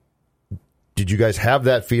you guys have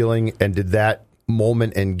that feeling, and did that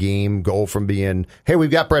moment and game go from being, hey,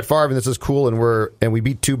 we've got Brett Favre and this is cool and we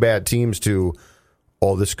beat 2 bad teams, to,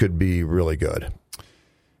 oh, this could be really good?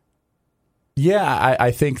 Yeah,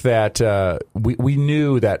 I think that we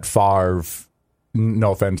knew that Favre,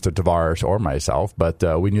 no offense to Tavares or myself, but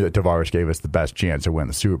we knew that Tavares gave us the best chance to win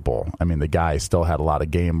the Super Bowl. I mean, the guy still had a lot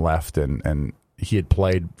of game left, and he had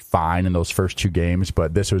played fine in those first 2 games,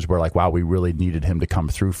 but this was where, like, wow, we really needed him to come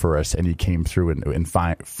through for us, and he came through in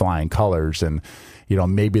flying colors. And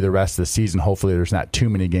maybe the rest of the season, hopefully there's not too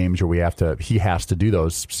many games where he has to do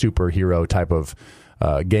those superhero type of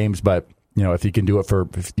games, but if he can do it for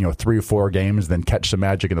 3 or 4 games, then catch some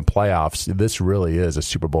magic in the playoffs, this really is a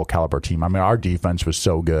Super Bowl caliber team. I mean, our defense was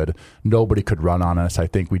so good. Nobody could run on us. I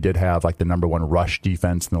think we did have like the number 1 rush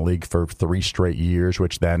defense in the league for 3 straight years,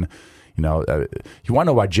 which then, you want to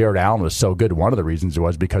know why Jared Allen was so good. One of the reasons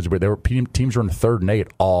was because teams were in 3rd and 8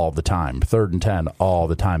 all the time, 3rd and 10 all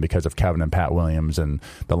the time, because of Kevin and Pat Williams and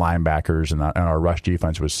the linebackers, and our rush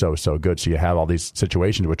defense was so good. So you have all these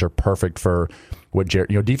situations which are perfect for what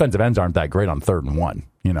defensive ends aren't that great on 3rd and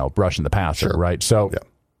 1, rushing the passer, sure. right? So,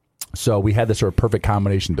 So we had this sort of perfect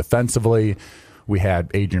combination defensively. We had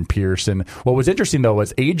Adrian Pearson. What was interesting, though,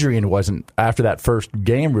 was Adrian wasn't, after that first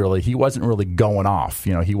game, really, he wasn't really going off.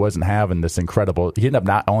 He wasn't having this incredible. He ended up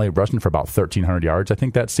not only rushing for about 1,300 yards, I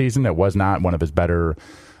think, that season. It was not one of his better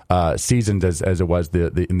seasons as it was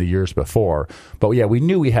in the years before. But, yeah, we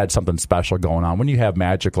knew we had something special going on. When you have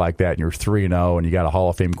magic like that and you're 3-0 and you got a Hall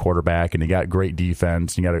of Fame quarterback and you got great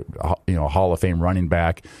defense, and you got a Hall of Fame running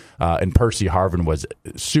back, and Percy Harvin was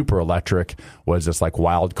super electric, was this like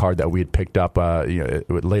wild card that we had picked up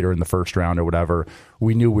later in the first round or whatever.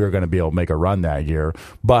 We knew we were going to be able to make a run that year.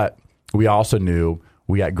 But we also knew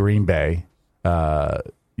we got Green Bay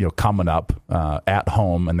coming up at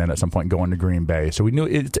home, and then at some point going to Green Bay. So we knew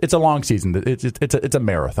it's a long season. It's a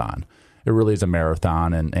marathon. It really is a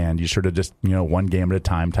marathon, and you sort of just one game at a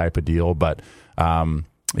time type of deal. But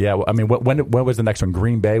yeah, I mean, when was the next one?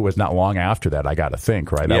 Green Bay was not long after that, I got to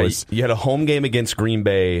think, right? Yeah, you had a home game against Green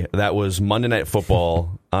Bay. That was Monday Night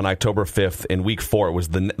Football on October 5th. In week 4, it was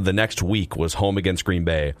the next week was home against Green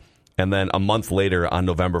Bay. And then a month later, on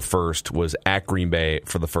November 1st, was at Green Bay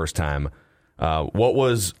for the first time. What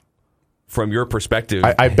was, from your perspective...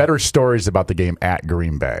 I have better stories about the game at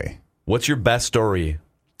Green Bay. What's your best story?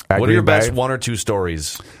 What are your best 1 or 2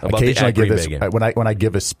 stories about the at Green Bay game? When I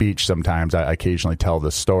give a speech, sometimes I occasionally tell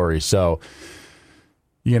this story. So,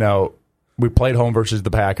 we played home versus the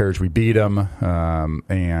Packers. We beat them,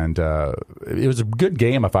 and it was a good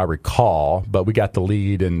game, if I recall. But we got the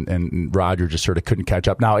lead, and Rodgers just sort of couldn't catch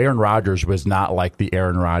up. Now, Aaron Rodgers was not like the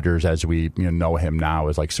Aaron Rodgers as we know him now,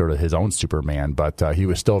 as like sort of his own Superman. But he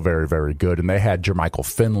was still very, very good. And they had Jermichael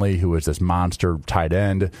Finley, who was this monster tight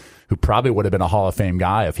end, who probably would have been a Hall of Fame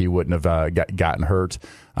guy if he wouldn't have gotten hurt.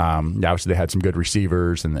 Obviously, they had some good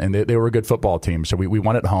receivers, and they were a good football team. So we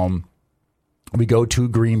won at home. We go to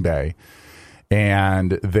Green Bay.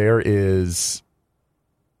 And there is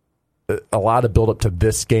a lot of build-up to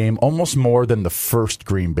this game, almost more than the first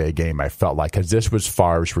Green Bay game, I felt like, because this was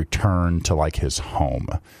Favre's return to, like, his home.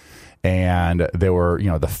 And there were,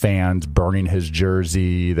 the fans burning his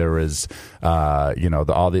jersey. There was,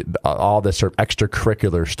 all this sort of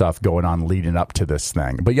extracurricular stuff going on leading up to this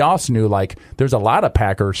thing. But you also knew, like, there's a lot of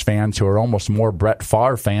Packers fans who are almost more Brett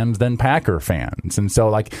Favre fans than Packer fans. And so,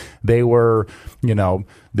 like, they were,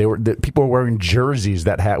 people were wearing jerseys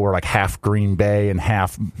that were like half Green Bay and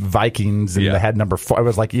half Vikings, and they had number 4. It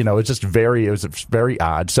was like, it was very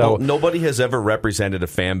odd. So nobody has ever represented a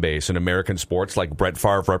fan base in American sports like Brett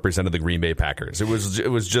Favre represented the Green Bay Packers. It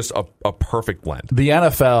was just a perfect blend. The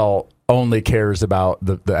NFL only cares about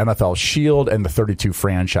the NFL Shield and the 32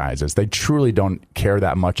 franchises. They truly don't care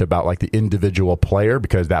that much about like the individual player,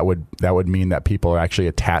 because that would mean that people are actually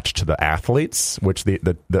attached to the athletes, which I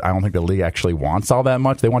don't think the league actually wants all that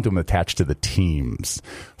much. They want them attached to the teams.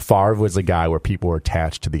 Favre was a guy where people were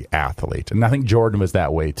attached to the athlete, and I think Jordan was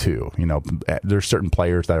that way too. There's certain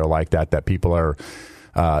players that are like that people are,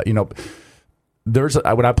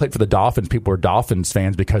 when I played for the Dolphins, people were Dolphins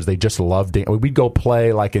fans because they just loved it. We'd go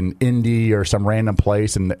play like in Indy or some random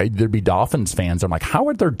place, and there'd be Dolphins fans. I'm like, how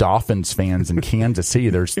are there Dolphins fans in Kansas City?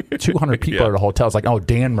 There's 200 people at a hotel. It's like, oh,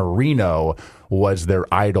 Dan Marino was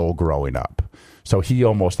their idol growing up. So he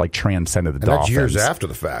almost like transcended the Dolphins. That's years after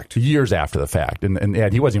the fact. Years after the fact. And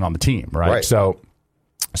he wasn't even on the team, right? So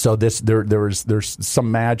there's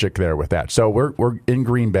some magic there with that. So we're in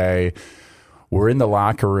Green Bay. We're in the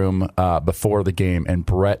locker room before the game, and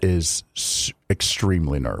Brett is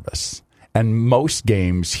extremely nervous. And most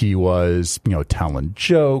games he was, telling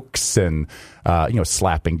jokes and,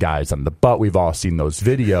 slapping guys on the butt. We've all seen those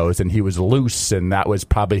videos, and he was loose, and that was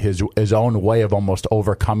probably his own way of almost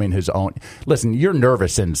overcoming his own. Listen, you're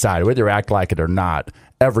nervous inside, whether you act like it or not.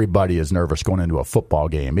 Everybody is nervous going into a football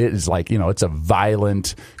game. It is like, it's a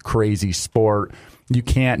violent, crazy sport. You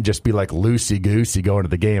can't just be like loosey-goosey going to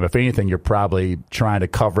the game. If anything, you're probably trying to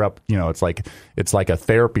cover up, it's like a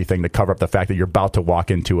therapy thing to cover up the fact that you're about to walk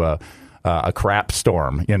into a crap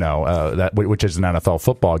storm, which is an NFL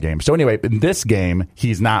football game. So anyway, in this game,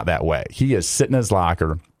 he's not that way. He is sitting in his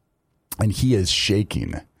locker, and he is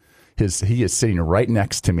shaking. He is sitting right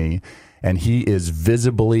next to me, and he is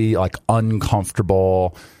visibly like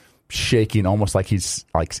uncomfortable, shaking, almost like he's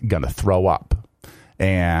like going to throw up.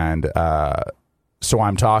 And so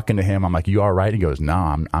I'm talking to him. I'm like, "You all right?" He goes, "No,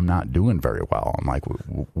 I'm not doing very well." I'm like,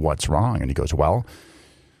 "What's wrong?" And he goes, "Well,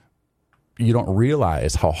 you don't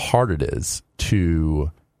realize how hard it is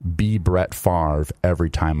to be Brett Favre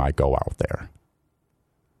every time I go out there."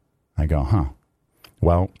 I go, "Huh?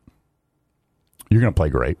 Well, you're going to play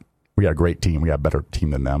great. We got a great team. We got a better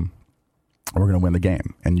team than them. We're going to win the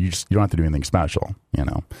game, and you don't have to do anything special,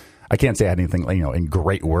 I can't say I had anything, in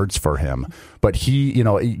great words for him, but he,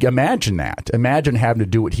 imagine that. Imagine having to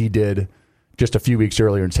do what he did just a few weeks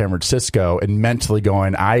earlier in San Francisco and mentally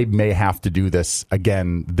going, I may have to do this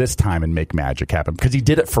again this time and make magic happen, because he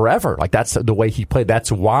did it forever. Like, that's the way he played. That's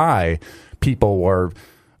why people were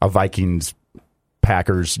a Vikings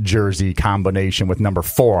Packers jersey combination with number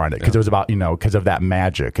 4 on it, because it was about, because of that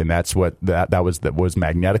magic, and that's what that was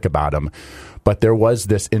magnetic about him. But there was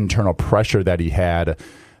this internal pressure that he had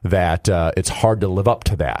that it's hard to live up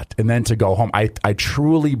to that. And then to go home, I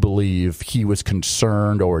truly believe he was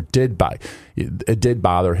concerned, or it did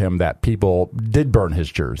bother him that people did burn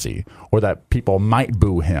his jersey, or that people might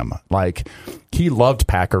boo him. Like, he loved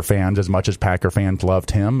Packer fans as much as Packer fans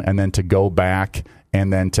loved him, and then to go back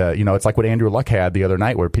and then to, it's like what Andrew Luck had the other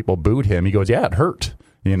night where people booed him. He goes, yeah, it hurt.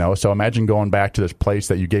 So imagine going back to this place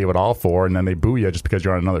that you gave it all for, and then they boo you just because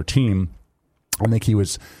you're on another team. I think he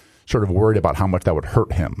was sort of worried about how much that would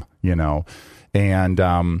hurt him,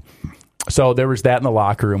 and so there was that in the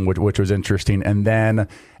locker room, which was interesting. And then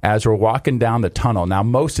as we're walking down the tunnel, now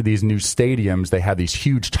most of these new stadiums, they have these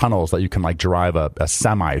huge tunnels that you can like drive a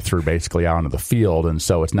semi through basically out onto the field, and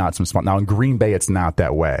so it's not some small. Now in Green Bay, it's not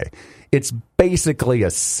that way. It's basically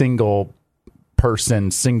a single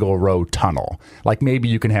row tunnel. Like, maybe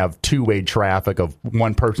you can have two-way traffic of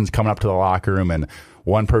one person's coming up to the locker room and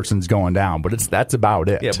one person's going down, but that's about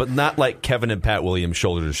it. Yeah, but not like Kevin and Pat Williams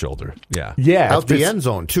shoulder to shoulder. Yeah. Out the end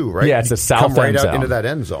zone too, right? Yeah, it's a south end zone. Out into that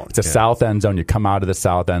end zone. It's a south end zone. You come out of the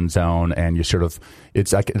south end zone, and you sort of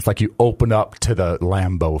it's like you open up to the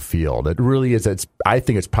Lambeau Field. It really is. I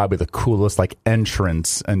think it's probably the coolest like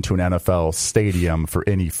entrance into an NFL stadium for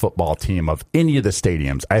any football team of any of the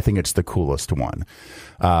stadiums. I think it's the coolest one.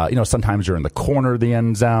 Sometimes you're in the corner of the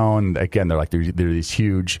end zone. Again, they're like they're these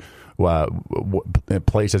huge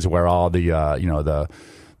places where all the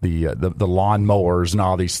lawn mowers and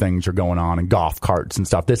all these things are going on, and golf carts and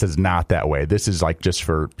stuff. This is not that way. This is like just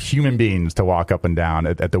for human beings to walk up and down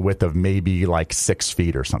at the width of maybe like 6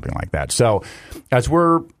 feet or something like that. So as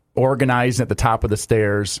we're organizing at the top of the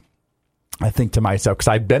stairs, I think to myself, because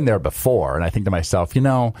I've been there before, and I think to myself,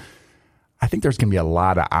 I think there's going to be a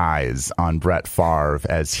lot of eyes on Brett Favre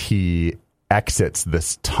as he exits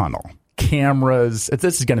this tunnel. Cameras,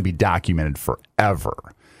 this is going to be documented forever.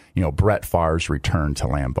 Brett Favre's return to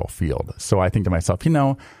Lambeau Field. So I think to myself,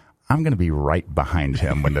 I'm going to be right behind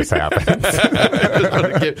him when this happens.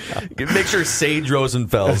 Make sure Sage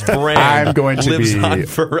Rosenfels' brand lives on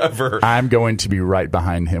forever. I'm going to be right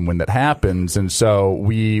behind him when that happens. And so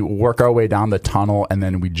we work our way down the tunnel, and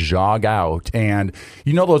then we jog out. And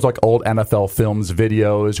you know those like old NFL films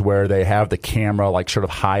videos where they have the camera like sort of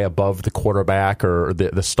high above the quarterback or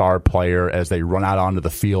the star player as they run out onto the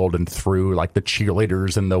field and through like the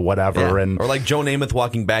cheerleaders and the whatever. Yeah. And or like Joe Namath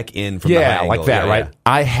walking back in from the high angle. Like that, right? Yeah.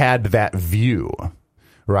 I had that view,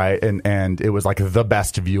 right? And it was like the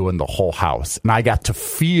best view in the whole house. And I got to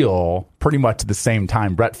feel pretty much at the same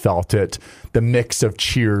time Brett felt it, the mix of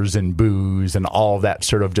cheers and boos and all of that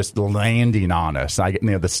sort of just landing on us. I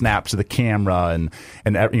get, the snaps of the camera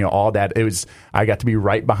and all that. I got to be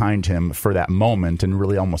right behind him for that moment and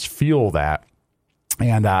really almost feel that.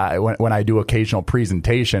 And when I do occasional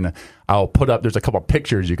presentation, I'll put up, there's a couple of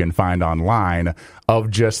pictures you can find online of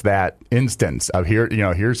just that instance of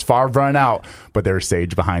here's Favre running out, but there's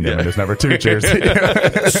Sage behind him and there's number 2 cheers.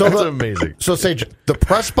 That's amazing. So Sage, the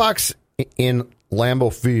press box in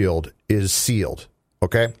Lambeau Field is sealed,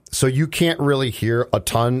 okay? So you can't really hear a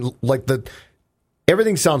ton,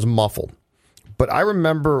 everything sounds muffled. But I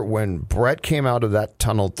remember when Brett came out of that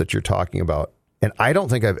tunnel that you're talking about, and I don't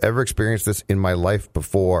think I've ever experienced this in my life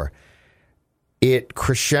before. It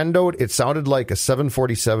crescendoed. It sounded like a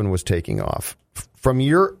 747 was taking off. From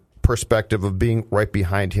your perspective of being right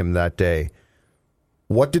behind him that day,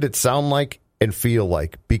 what did it sound like and feel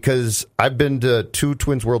like? Because I've been to 2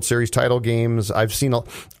 Twins World Series title games. I've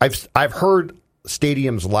heard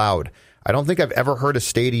stadiums loud. I don't think I've ever heard a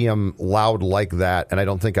stadium loud like that, and I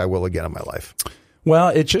don't think I will again in my life. Well,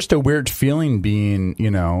 it's just a weird feeling being,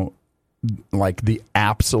 like the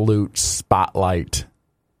absolute spotlight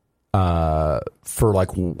for like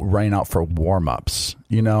running out for warm-ups.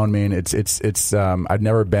 You know what I mean? It's I've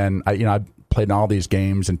never been, I've played in all these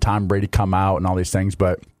games and Tom Brady come out and all these things,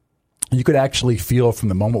 but you could actually feel from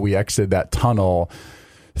the moment we exited that tunnel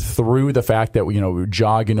through the fact that we were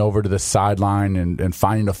jogging over to the sideline and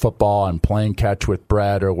finding a football and playing catch with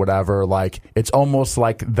Brett or whatever. Like it's almost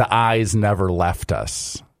like the eyes never left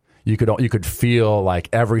us. You could feel like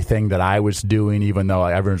everything that I was doing, even though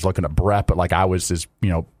everyone's looking at Brett, but like I was his,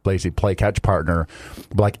 basically play catch partner.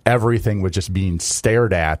 But like everything was just being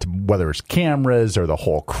stared at, whether it's cameras or the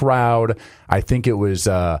whole crowd. I think it was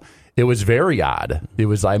very odd. It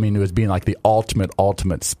was being like the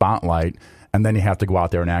ultimate spotlight. And then you have to go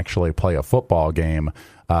out there and actually play a football game,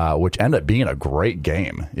 which ended up being a great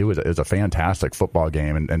game. It was a fantastic football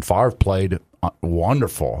game, and Favre played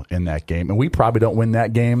wonderful in that game. And we probably don't win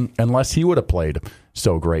that game unless he would have played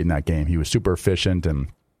so great in that game. He was super efficient and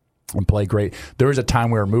played great. There was a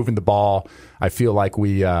time we were moving the ball. I feel like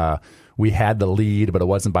we had the lead, but it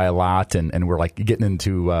wasn't by a lot, and we're like getting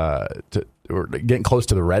into we're getting close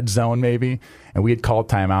to the red zone maybe, and we had called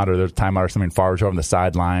timeout, or there's a timeout or something. Favre was over on the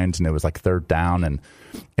sidelines, and it was like 3rd down,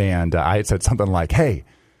 and I had said something like, "Hey,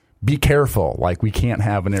 be careful! Like we can't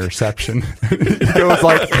have an interception." He goes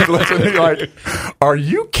like, "Are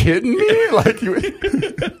you kidding me? Like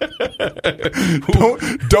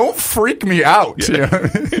don't freak me out." Yeah.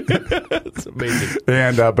 That's amazing.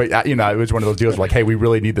 And but it was one of those deals like, "Hey, we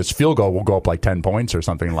really need this field goal. We'll go up like 10 points or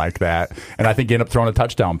something like that." And I think he ended up throwing a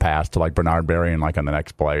touchdown pass to like Bernard Berry and like on the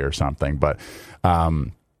next play or something. But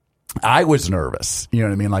I was nervous. You know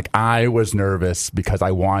what I mean? Like I was nervous because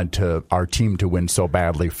I wanted our team to win so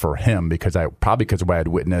badly for him, because of what I had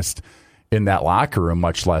witnessed in that locker room,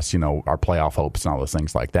 much less, our playoff hopes and all those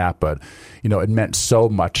things like that. But, it meant so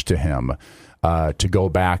much to him to go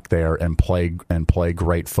back there and play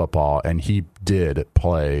great football. And he did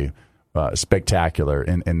play spectacular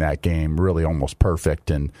in that game, really almost perfect.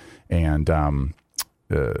 And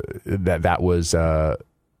that was,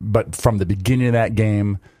 but from the beginning of that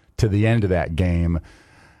game to the end of that game,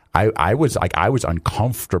 I was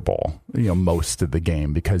uncomfortable, most of the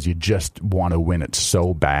game, because you just want to win it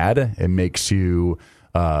so bad. It makes you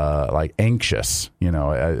like anxious,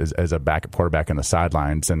 as a backup quarterback on the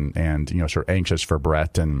sidelines, and sort of anxious for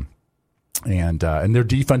Brett and their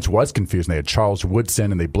defense was confusing. They had Charles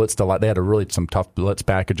Woodson, and they blitzed a lot. They had some tough blitz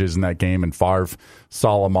packages in that game, and Favre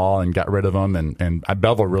saw them all and got rid of them. And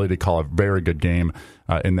Bevel really did call a very good game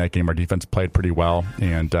in that game. Our defense played pretty well,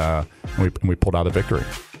 and we pulled out a victory.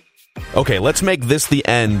 Okay, let's make this the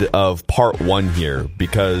end of part 1 here,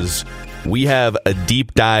 because we have a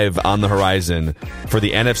deep dive on the horizon for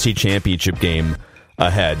the NFC Championship game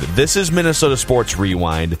ahead. This is Minnesota Sports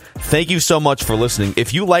Rewind. Thank you so much for listening.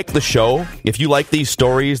 If you like the show, if you like these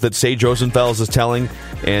stories that Sage Rosenfels is telling,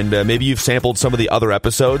 and maybe you've sampled some of the other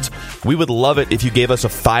episodes, we would love it if you gave us a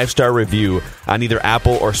 5-star review on either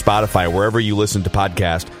Apple or Spotify, wherever you listen to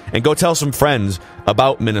podcasts, and go tell some friends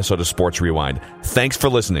about Minnesota Sports Rewind. Thanks for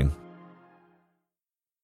listening.